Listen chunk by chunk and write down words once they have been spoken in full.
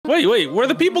Wait, where are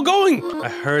the people going? I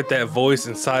heard that voice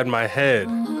inside my head.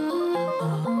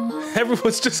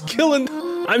 Everyone's just killing.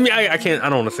 I mean, I can't, I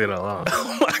don't want to say that out loud.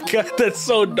 Oh my God, that's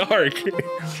so dark.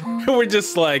 We're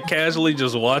just like casually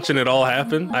just watching it all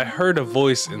happen. I heard a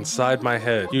voice inside my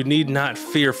head. You need not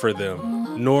fear for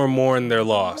them, nor mourn their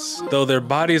loss. Though their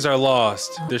bodies are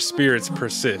lost, their spirits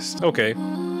persist. Okay,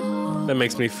 that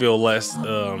makes me feel less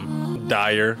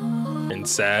dire and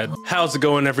sad. How's it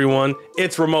going, everyone?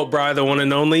 It's RemoteBry, the one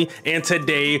and only, and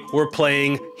today we're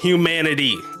playing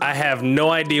Humanity. I have no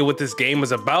idea what this game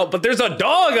is about, but there's a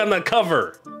dog on the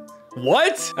cover.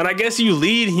 What? And I guess you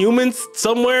lead humans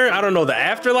somewhere? I don't know, the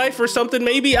afterlife or something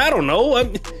maybe? I don't know.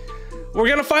 We're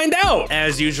gonna find out.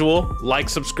 As usual, like,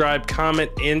 subscribe, comment,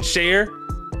 and share.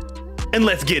 And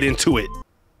let's get into it.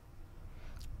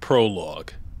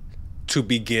 Prologue. To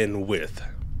begin with.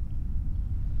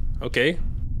 Okay.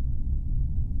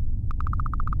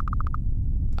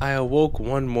 I awoke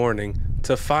one morning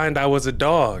to find I was a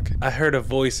dog. I heard a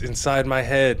voice inside my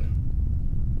head.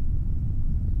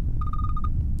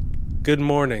 Good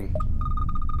morning.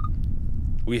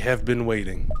 We have been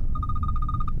waiting.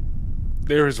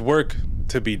 There is work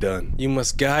to be done. You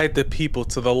must guide the people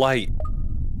to the light.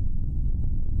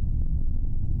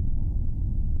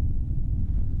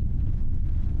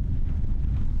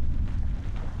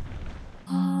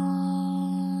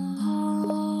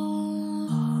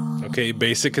 Okay,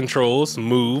 basic controls,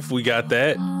 move, we got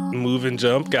that. Move and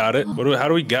jump, got it. How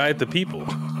do we guide the people?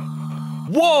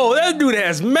 Whoa, that dude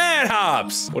has mad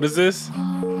hops. What is this?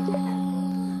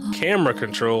 Camera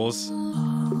controls.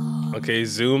 Okay,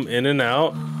 zoom in and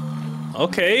out.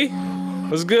 Okay,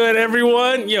 what's good,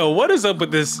 everyone? Yo, what is up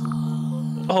with this?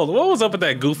 Oh, what was up with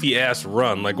that goofy ass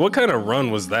run? Like, what kind of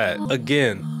run was that?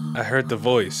 Again, I heard the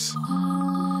voice.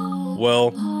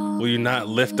 Well, will you not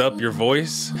lift up your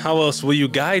voice? How else will you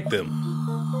guide them?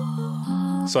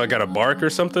 So I gotta bark or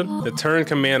something? The turn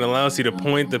command allows you to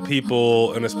point the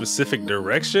people in a specific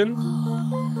direction.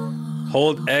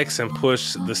 Hold X and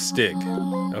push the stick.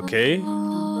 Okay.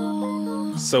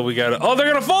 So we gotta, oh, they're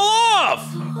gonna fall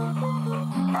off!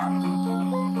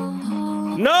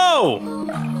 No!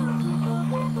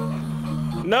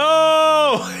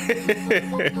 No!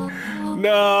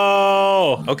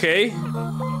 No! Okay.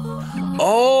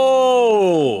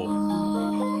 Oh!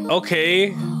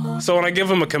 Okay. So when I give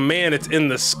him a command, it's in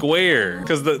the square,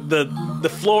 because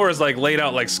the floor is like laid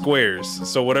out like squares.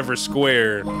 So whatever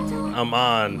square I'm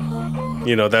on,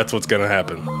 you know, that's what's gonna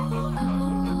happen.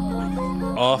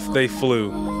 Off they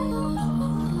flew.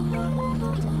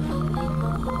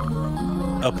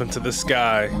 Up into the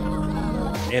sky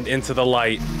and into the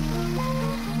light.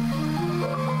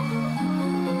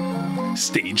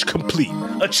 Stage complete.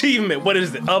 Achievement, what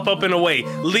is it? Up, and away.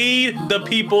 Lead the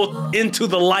people into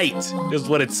the light, is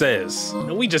what it says.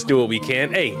 And we just do what we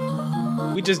can. Hey,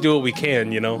 we just do what we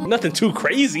can, you know? Nothing too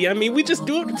crazy. I mean, we just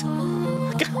do it.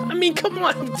 I mean, come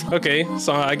on. Okay,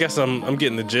 so I guess I'm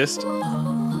getting the gist.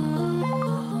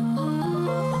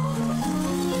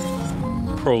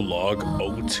 Prologue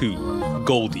 02.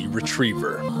 Goldie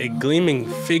Retriever. A gleaming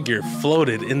figure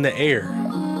floated in the air.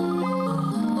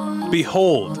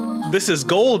 Behold, this is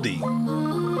Goldie.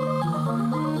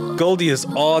 Goldie is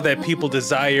all that people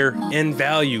desire and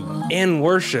value and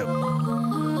worship,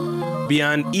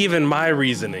 beyond even my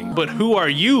reasoning. But who are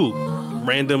you,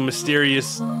 random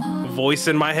mysterious voice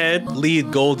in my head?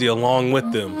 Lead Goldie along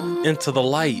with them into the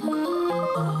light.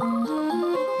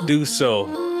 Do so,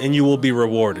 and you will be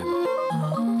rewarded.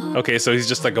 Okay, so he's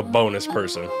just like a bonus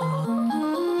person.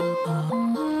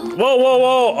 Whoa, whoa,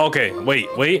 whoa. Okay, wait.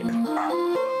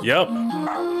 Yup.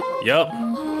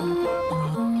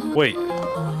 Wait,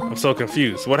 I'm so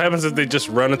confused. What happens if they just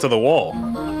run into the wall?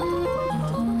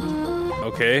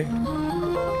 Okay.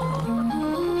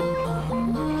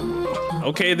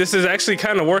 Okay, this is actually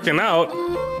kind of working out.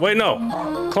 Wait, no.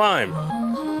 Climb.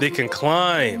 They can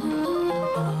climb.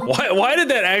 Why did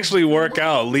that actually work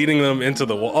out, leading them into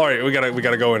the wall? All right, we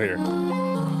gotta go in here.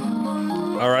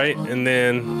 All right, and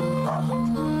then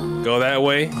go that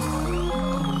way.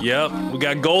 Yep, we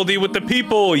got Goldie with the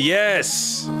people.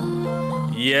 Yes.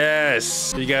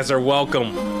 Yes. You guys are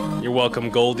welcome. You're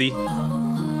welcome, Goldie.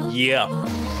 Yeah.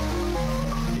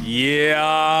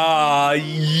 Yeah.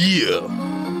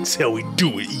 That's how we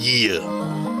do it. Yeah.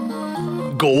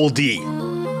 Goldie.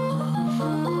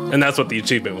 And that's what the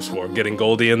achievement was for, getting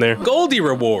Goldie in there. Goldie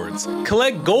rewards.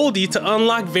 Collect Goldie to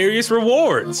unlock various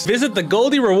rewards. Visit the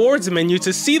Goldie rewards menu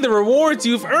to see the rewards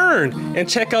you've earned and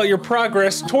check out your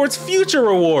progress towards future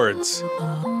rewards.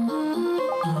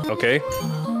 Okay.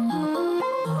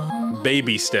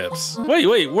 Baby steps. Wait,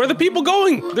 where are the people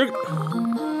going?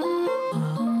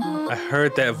 I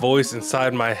heard that voice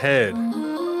inside my head.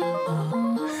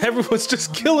 Everyone's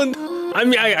just killing. I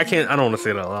mean, I can't, I don't want to say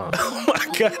it out loud. Oh my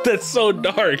God, that's so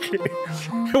dark.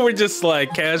 We're just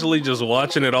like casually just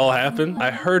watching it all happen.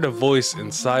 I heard a voice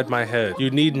inside my head. You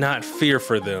need not fear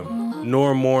for them,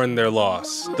 nor mourn their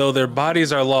loss. Though their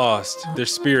bodies are lost, their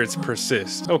spirits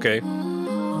persist. Okay,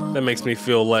 that makes me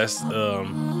feel less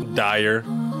dire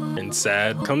and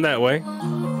sad. Come that way.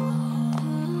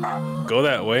 Go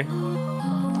that way.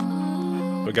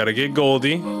 We gotta get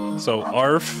Goldie. So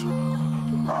Arf.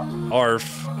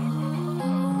 Arf.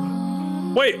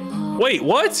 Wait,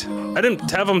 what? I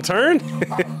didn't have them turn?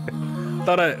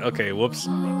 Okay, whoops.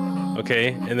 Okay,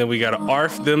 and then we gotta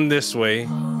Arf them this way.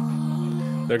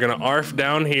 They're gonna Arf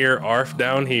down here, Arf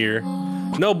down here.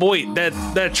 No, boy,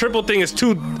 that triple thing is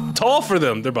too tall for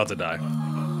them. They're about to die.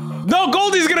 No,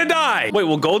 Goldie's gonna die! Wait,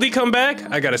 will Goldie come back?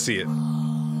 I gotta see it.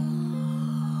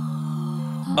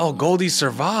 Oh, Goldie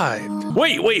survived.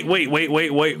 Wait.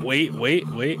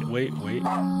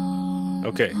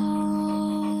 Okay.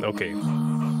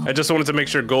 I just wanted to make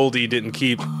sure Goldie didn't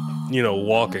keep, you know,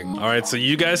 walking. All right, so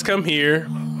you guys come here.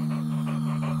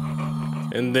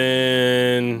 And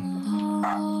then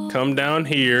come down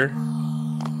here.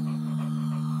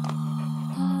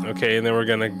 Okay, and then we're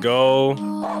gonna go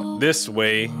this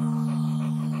way.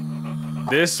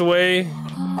 This way.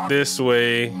 This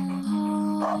way.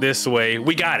 This way.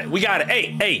 We got it.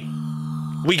 Hey.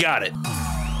 We got it.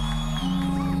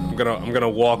 I'm gonna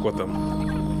walk with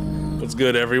them. What's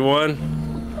good, everyone?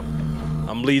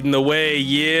 I'm leading the way.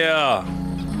 Yeah.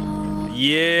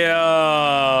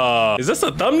 Is this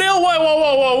a thumbnail?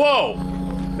 Whoa.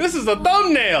 This is a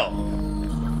thumbnail.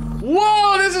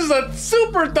 Whoa, this is a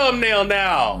super thumbnail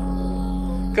now.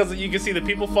 Because you can see the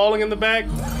people falling in the back.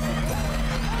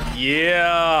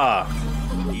 Yeah,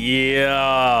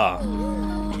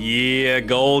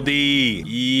 Goldie.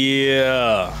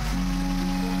 Yeah.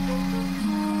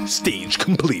 Stage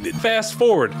completed. Fast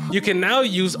forward. You can now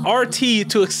use RT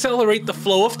to accelerate the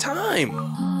flow of time.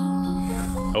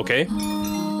 Okay.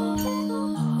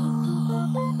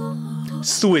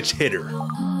 Switch hitter.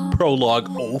 Prologue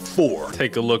 04.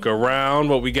 Take a look around.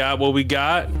 What we got?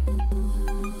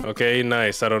 Okay,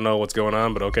 nice. I don't know what's going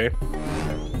on, but okay.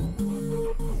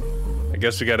 I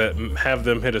guess we gotta have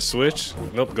them hit a switch.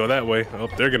 Nope, go that way. Oh,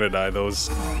 they're gonna die,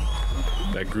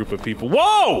 that group of people.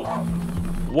 Whoa!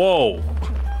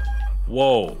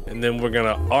 And then we're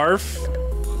gonna Arf.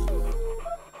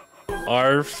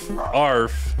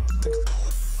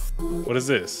 What is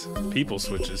this? People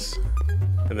switches.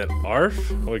 And then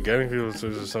Arf? Wait, getting people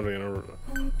switches or something.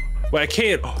 Wait, I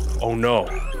can't. Oh no.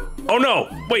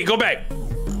 Wait, go back.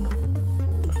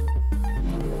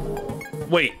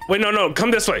 Wait, no,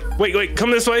 come this way. Wait,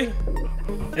 come this way.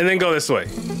 And then go this way.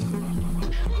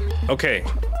 Okay,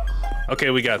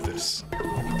 we got this.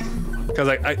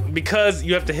 Because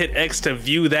you have to hit X to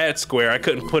view that square, I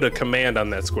couldn't put a command on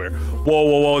that square.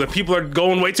 Whoa, the people are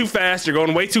going way too fast. You're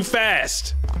going way too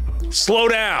fast. Slow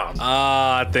down.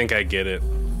 I think I get it.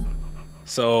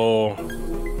 So,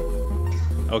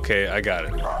 okay, I got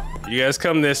it. You guys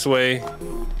come this way.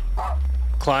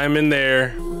 Climb in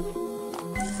there.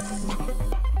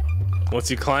 Once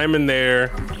you climb in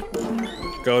there,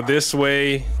 go this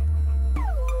way.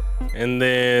 And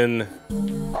then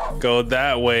go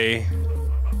that way.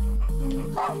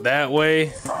 That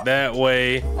way.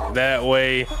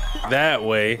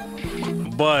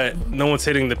 But no one's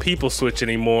hitting the people switch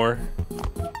anymore.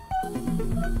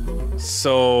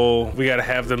 So we gotta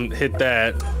have them hit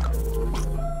that.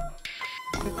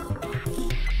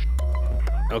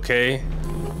 Okay.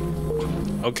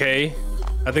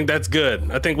 I think that's good.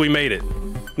 I think we made it.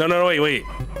 No, wait.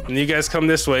 And you guys come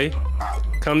this way.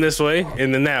 And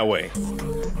then that way.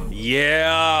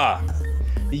 Yeah.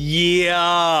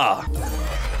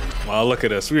 Wow, look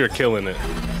at us. We are killing it.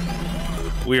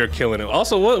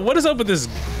 Also, what is up with this?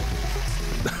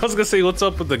 I was gonna say, what's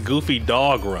up with the goofy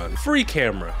dog run? Free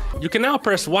camera. You can now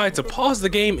press Y to pause the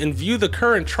game and view the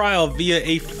current trial via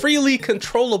a freely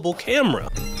controllable camera.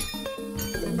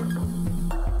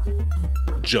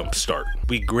 Jumpstart.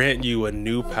 We grant you a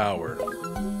new power.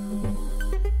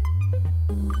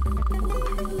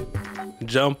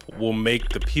 Jump will make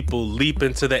the people leap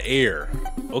into the air.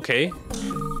 Okay.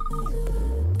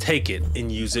 Take it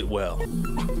and use it well.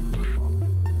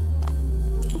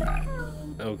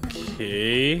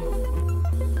 Okay.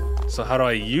 So how do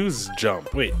I use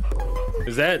jump? Wait,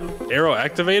 is that arrow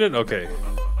activated? Okay.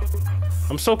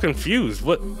 I'm so confused.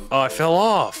 What? Oh, I fell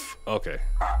off. Okay.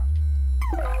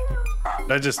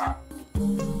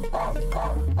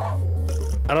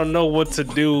 I don't know what to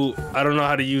do. I don't know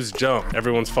how to use jump.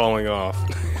 Everyone's falling off.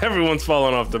 Everyone's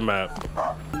falling off the map.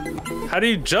 How do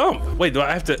you jump? Wait, do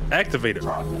I have to activate it?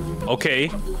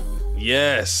 Okay.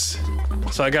 Yes.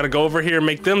 So I gotta go over here and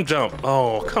make them jump.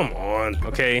 Oh, come on.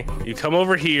 Okay, you come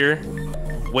over here.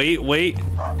 Wait, wait.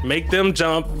 Make them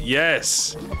jump.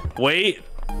 Yes. Wait,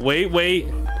 wait, wait.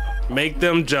 Make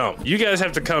them jump. You guys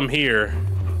have to come here.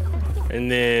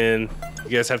 And then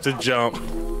you guys have to jump.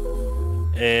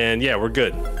 And yeah, we're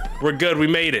good. We're good, we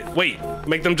made it. Wait,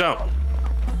 make them jump.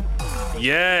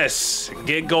 Yes,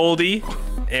 get Goldie.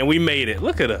 And we made it,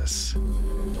 look at us.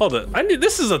 Hold up,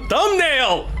 this is a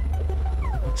thumbnail.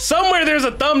 Somewhere there's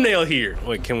a thumbnail here.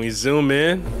 Wait, can we zoom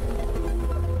in?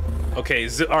 Okay,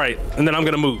 all right, and then I'm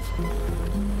gonna move.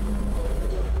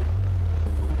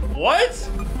 What?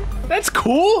 That's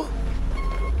cool.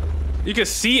 You can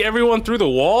see everyone through the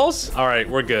walls? All right,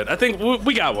 we're good. I think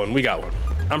we got one, we got one.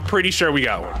 I'm pretty sure we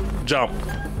got one. Jump.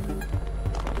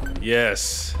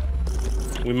 Yes.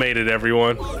 We made it,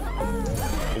 everyone.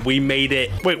 We made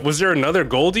it. Wait, was there another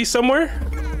Goldie somewhere?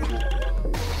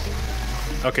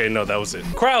 Okay, no, that was it.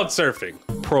 Crowd surfing.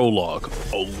 Prologue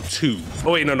 02.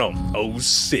 Oh wait, no,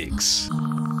 06.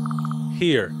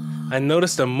 Here, I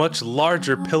noticed a much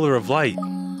larger pillar of light.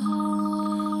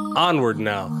 Onward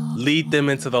now, lead them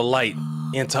into the light,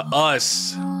 into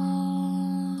us.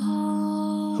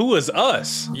 Who is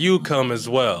us? You come as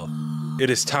well.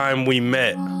 It is time we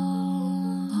met.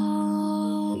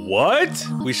 What?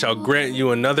 We shall grant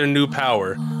you another new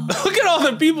power. Look at all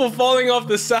the people falling off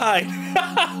the side.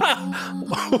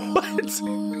 What?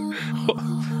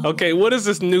 Okay, what is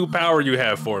this new power you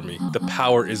have for me? The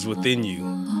power is within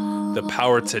you. The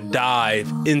power to dive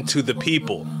into the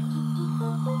people.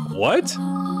 What?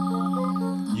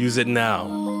 Use it now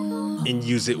and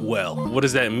use it well. What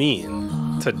does that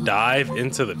mean? To dive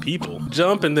into the people?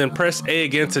 Jump and then press A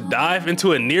again to dive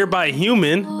into a nearby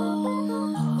human.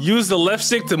 Use the left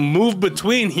stick to move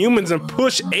between humans and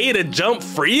push A to jump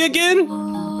free again?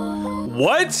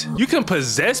 What? You can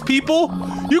possess people?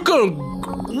 You can...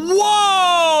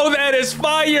 Whoa, that is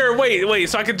fire. Wait,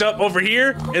 so I can jump over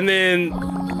here and then...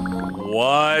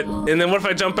 What? And then what if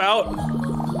I jump out?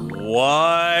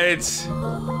 What?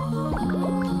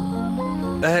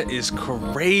 That is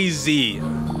crazy.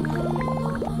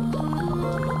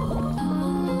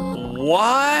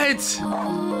 What?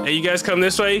 Hey, you guys come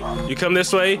this way, you come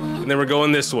this way, and then we're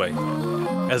going this way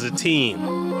as a team.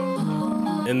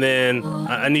 And then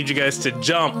I need you guys to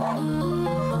jump.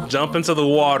 Jump into the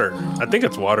water. I think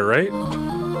it's water, right?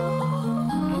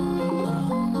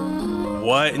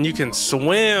 What? And you can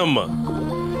swim.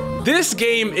 This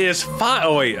game is fire.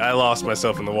 Oh wait, I lost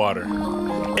myself in the water.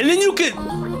 And then you could,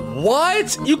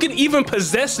 what? You can even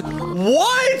possess,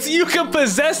 what? You can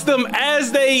possess them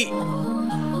as they're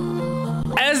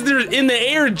in the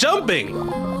air jumping.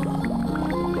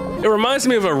 It reminds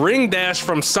me of a ring dash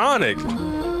from Sonic.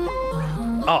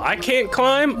 Oh, I can't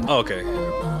climb? Oh, okay.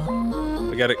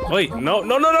 I gotta, wait, no.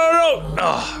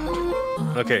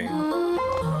 Oh, okay.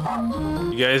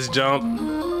 You guys jump.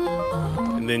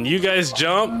 And then you guys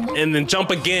jump, and then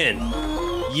jump again.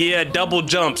 Yeah, double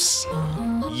jumps.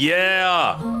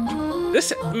 Yeah.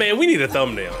 This, man, we need a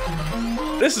thumbnail.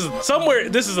 This is somewhere,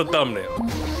 this is a thumbnail.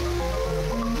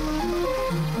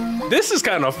 This is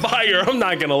kind of fire, I'm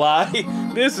not gonna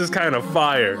lie. This is kind of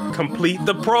fire. Complete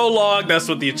the prologue, that's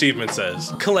what the achievement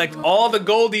says. Collect all the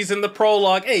goldies in the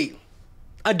prologue. Hey,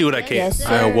 I do what I can. Yes,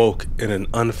 I awoke in an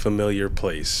unfamiliar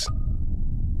place.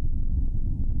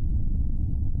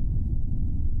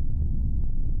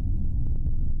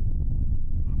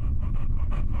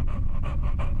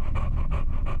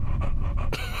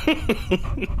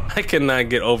 I cannot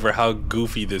get over how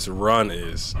goofy this run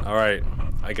is. All right,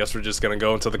 I guess we're just gonna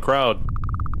go into the crowd.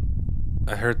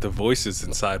 I heard the voices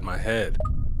inside my head.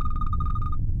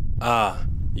 Ah,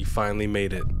 you finally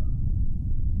made it.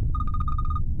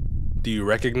 Do you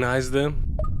recognize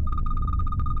them?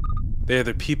 They're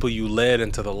the people you led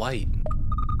into the light.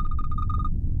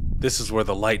 This is where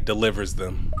the light delivers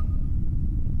them.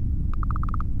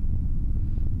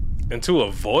 Into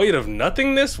a void of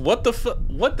nothingness? What the fuck?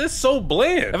 What? This so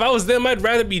bland. If I was them, I'd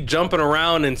rather be jumping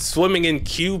around and swimming in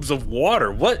cubes of water.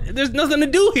 What? There's nothing to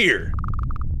do here.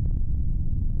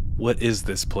 What is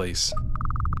this place?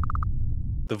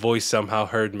 The voice somehow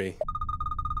heard me.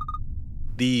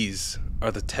 These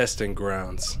are the testing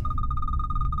grounds.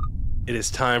 It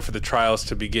is time for the trials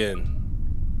to begin.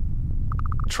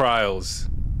 Trials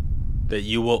that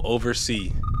you will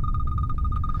oversee.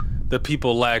 The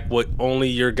people lack what only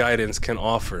your guidance can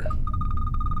offer.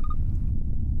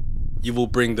 You will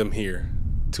bring them here,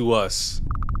 to us.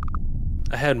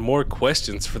 I had more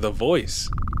questions for the voice.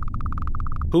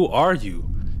 Who are you?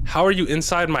 How are you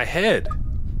inside my head?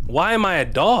 Why am I a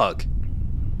dog?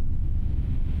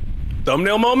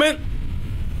 Thumbnail moment?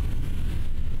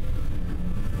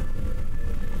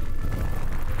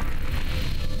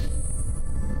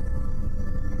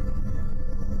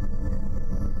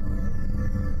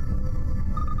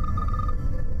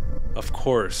 Of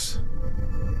course.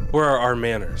 Where are our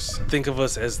manners? Think of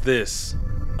us as this,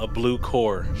 a blue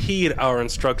core. Heed our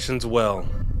instructions well.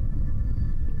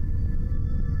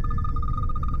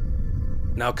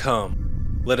 Now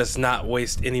come, let us not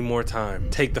waste any more time.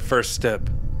 Take the first step.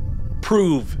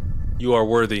 Prove you are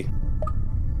worthy.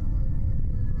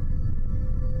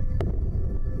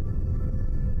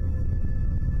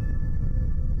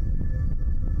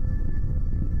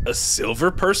 A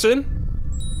silver person?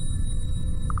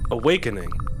 Awakening.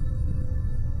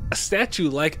 A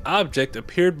statue-like object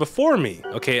appeared before me.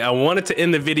 Okay, I wanted to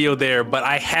end the video there, but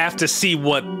I have to see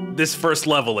what this first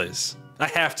level is. I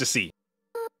have to see.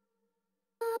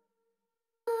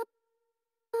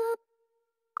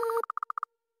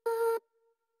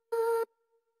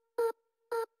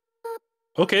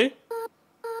 Okay.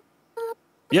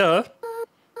 Yeah.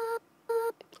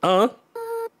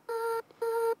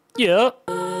 Yeah.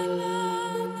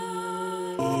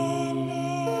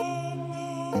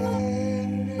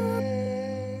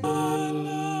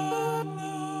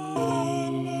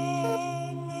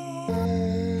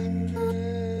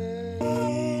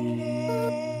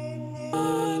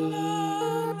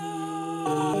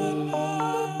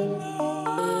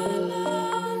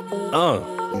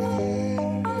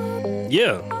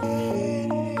 Yeah.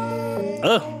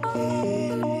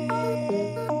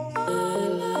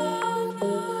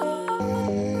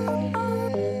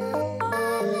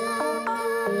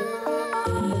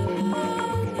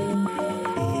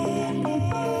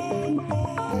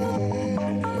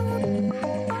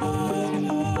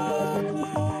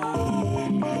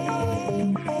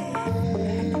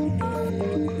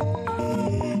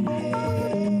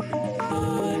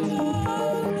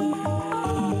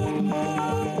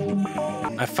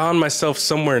 I found myself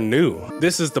somewhere new.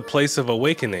 This is the place of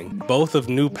awakening, both of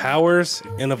new powers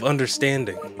and of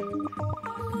understanding.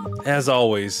 As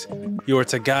always, you are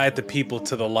to guide the people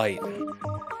to the light.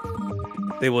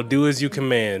 They will do as you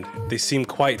command. They seem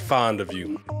quite fond of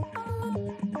you.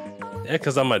 Yeah,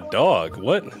 'cause I'm a dog.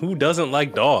 What? Who doesn't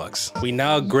like dogs? We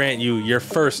now grant you your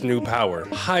first new power.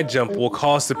 High jump will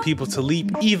cause the people to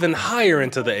leap even higher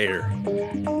into the air.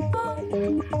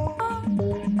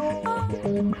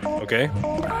 Okay.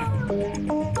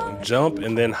 Jump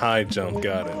and then high jump,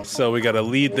 got it. So we gotta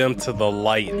lead them to the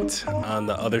light on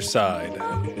the other side.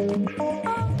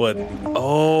 But,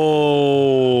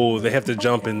 oh, they have to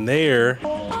jump in there.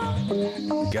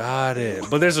 Got it.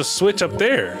 But there's a switch up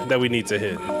there that we need to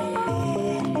hit.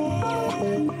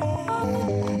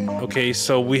 Okay,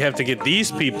 so we have to get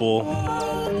these people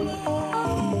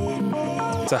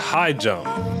to high jump.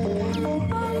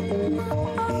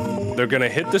 They're gonna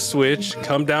hit the switch,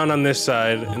 come down on this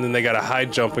side, and then they gotta high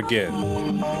jump again.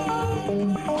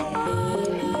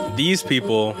 These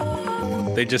people,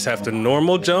 they just have to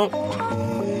normal jump,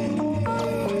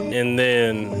 and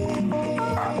then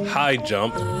high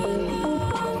jump,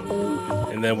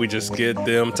 and then we just get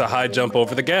them to high jump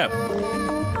over the gap.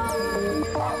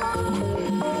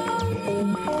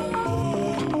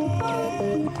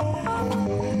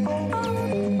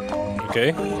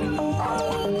 Okay.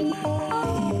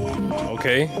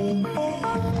 Okay.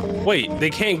 Wait, they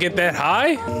can't get that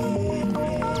high?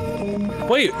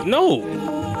 Wait, no.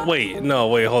 Wait, no,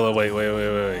 wait, hold on, wait.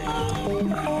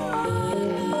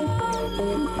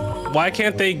 Why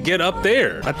can't they get up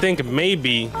there? I think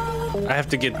maybe I have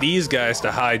to get these guys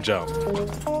to high jump.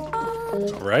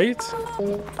 Right?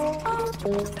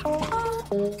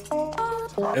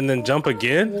 And then jump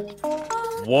again?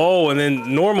 Whoa, and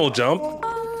then normal jump.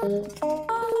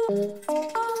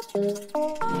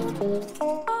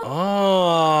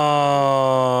 Oh,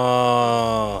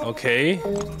 okay.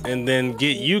 And then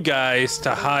get you guys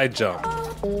to high jump.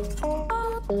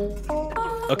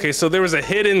 Okay, so there was a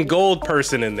hidden gold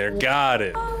person in there. Got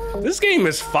it. This game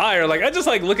is fire. Like, I just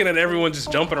like looking at everyone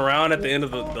just jumping around at the end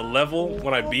of the level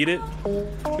when I beat it.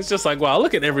 It's just like, wow,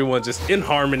 look at everyone just in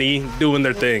harmony, doing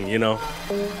their thing, you know?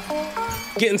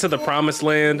 Getting to the promised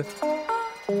land.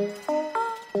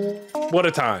 What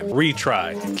a time.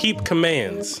 Retry. Keep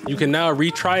commands. You can now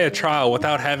retry a trial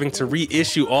without having to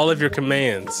reissue all of your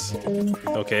commands.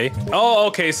 Okay. Oh,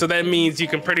 okay. So that means you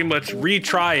can pretty much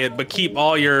retry it, but keep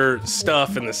all your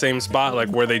stuff in the same spot, like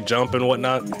where they jump and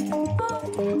whatnot.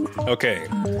 Okay.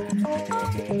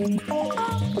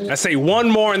 I say one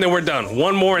more and then we're done.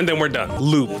 One more and then we're done.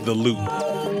 Loop the loop.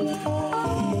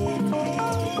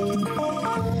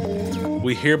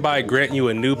 We hereby grant you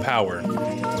a new power.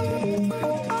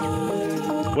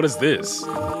 What is this?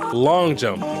 Long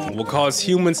jump will cause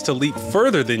humans to leap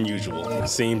further than usual.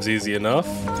 Seems easy enough.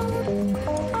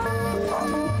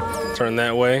 Turn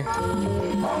that way.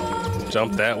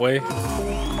 Jump that way.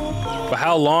 But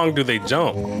how long do they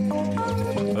jump?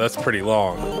 Well, that's pretty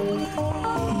long.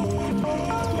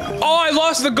 Oh, I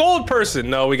lost the gold person.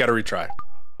 No, we gotta retry.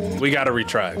 We gotta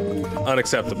retry.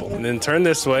 Unacceptable. And then turn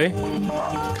this way.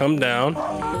 Come down.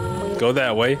 Go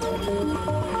that way.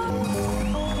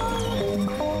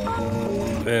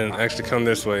 Then actually come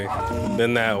this way.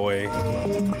 Then that way.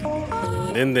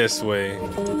 Then this way.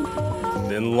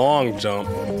 Then long jump.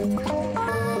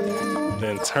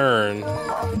 Then turn.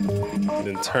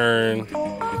 Then turn.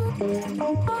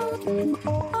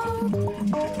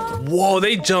 Whoa,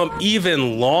 they jump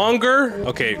even longer?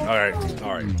 Okay, all right.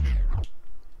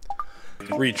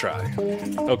 Retry.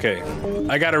 Okay,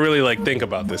 I gotta really like think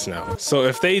about this now. So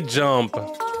if they jump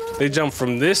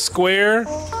from this square,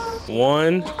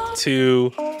 1,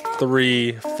 2,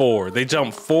 3, 4. They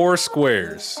jump 4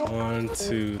 squares. 1,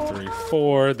 2, 3,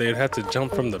 4. They'd have to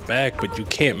jump from the back, but you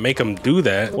can't make them do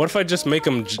that. What if I just make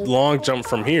them long jump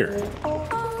from here?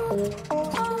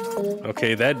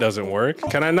 Okay, that doesn't work.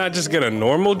 Can I not just get a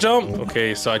normal jump?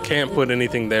 Okay, so I can't put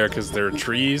anything there because there are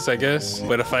trees, I guess.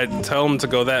 But if I tell them to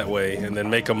go that way and then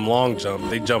make them long jump,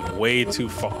 they jump way too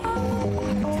far.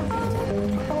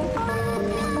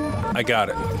 I got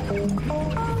it.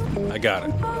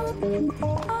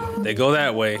 They go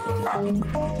that way,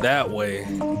 that way,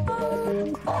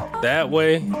 that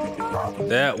way,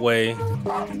 that way,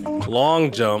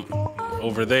 long jump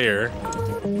over there,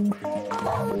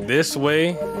 this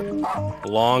way,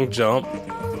 long jump,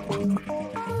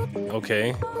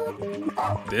 okay,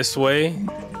 this way,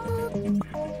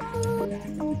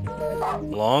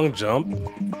 long jump,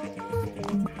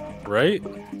 right?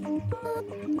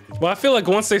 Well, I feel like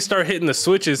once they start hitting the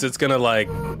switches, it's gonna like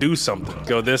do something.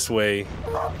 Go this way.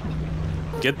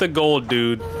 Get the gold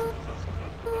dude.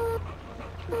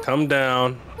 Come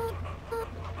down.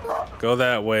 Go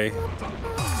that way.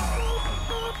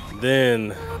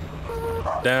 Then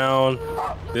down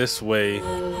this way.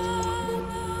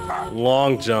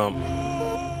 Long jump.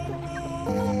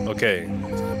 Okay.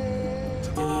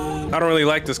 I don't really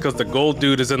like this because the gold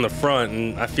dude is in the front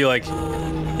and I feel like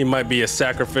he might be a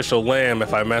sacrificial lamb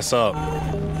if I mess up.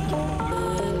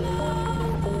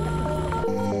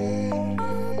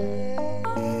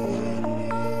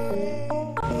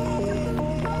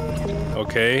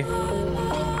 Okay.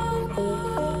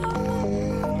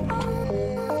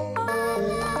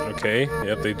 Okay,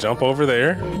 yep, they jump over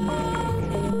there.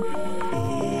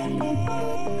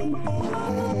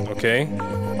 Okay.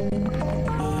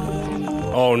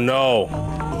 Oh no.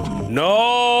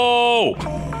 No!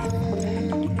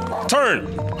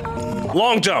 Turn!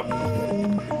 Long jump!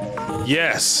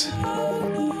 Yes.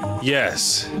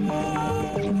 Yes.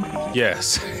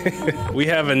 Yes. We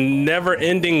have a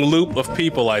never-ending loop of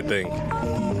people, I think.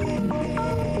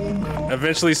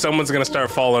 Eventually someone's gonna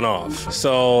start falling off.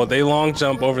 So they long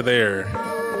jump over there.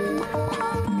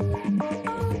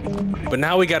 But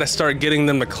now we gotta start getting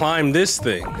them to climb this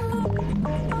thing.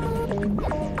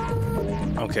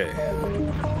 Okay.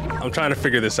 I'm trying to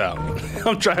figure this out.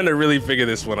 I'm trying to really figure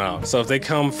this one out. So if they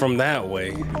come from that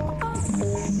way,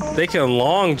 they can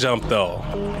long jump though.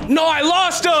 No, I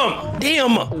lost them!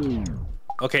 Damn!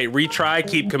 Okay, retry,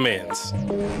 keep commands.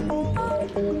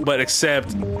 But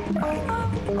except,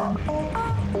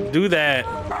 do that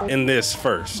in this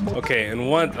first. Okay, and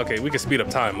one, okay, we can speed up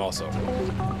time also.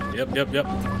 Yep.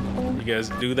 You guys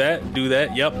do that,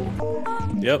 yep.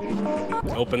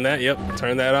 Open that, yep.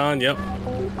 Turn that on, yep.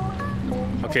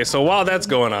 Okay, so while that's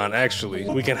going on, actually,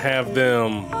 we can have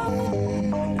them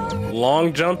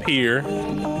long jump here.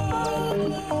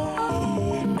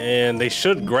 And they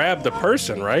should grab the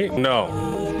person, right? No.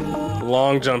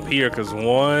 Long jump here, because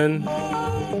 1,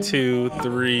 2,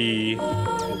 3,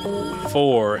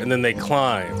 4, and then they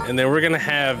climb. And then we're gonna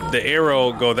have the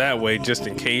arrow go that way just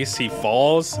in case he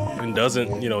falls and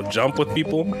doesn't, you know, jump with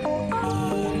people.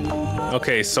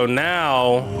 Okay, so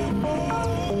now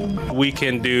we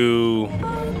can do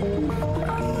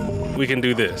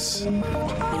this.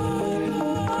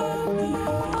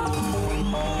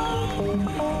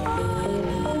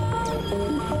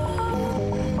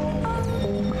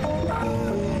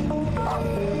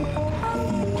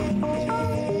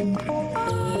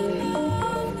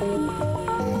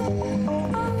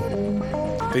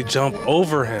 They jump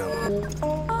over him.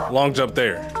 Long jump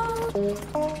there.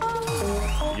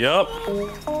 Yup.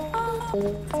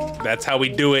 That's how we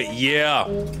do it. Yeah.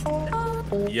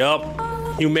 Yup.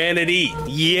 Humanity.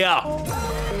 Yeah.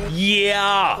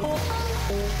 Yeah.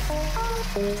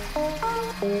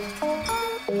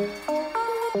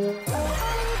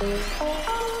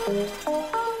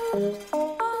 All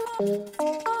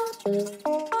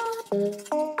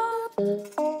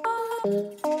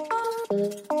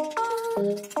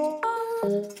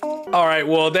right,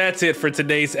 well, that's it for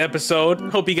today's episode.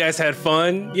 Hope you guys had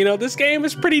fun. You know, this game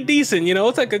is pretty decent. You know,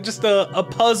 it's like just a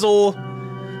puzzle.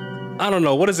 I don't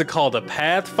know, what is it called? A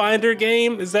Pathfinder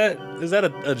game? Is that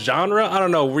a genre? I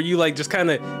don't know, where you like just kind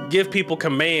of give people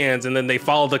commands and then they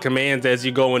follow the commands as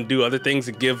you go and do other things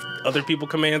and give other people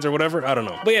commands or whatever. I don't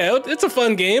know. But yeah, it's a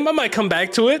fun game. I might come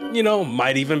back to it, you know,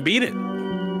 might even beat it.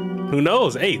 Who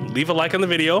knows? Hey, leave a like on the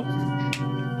video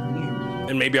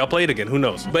and maybe I'll play it again. Who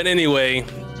knows? But anyway,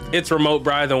 it's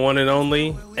RemoteBry, the one and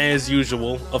only. As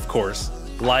usual, of course,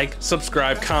 like,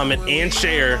 subscribe, comment, and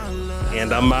share.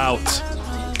 And I'm out.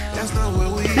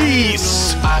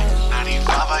 Peace. I-95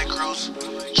 I cruise,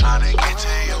 tryna get to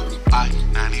you.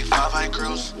 I-95 I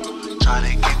cruise,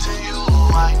 tryna get to you.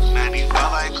 I-95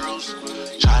 I cruise,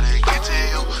 tryna get to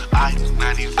you.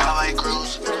 I-95 I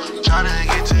cruise, tryna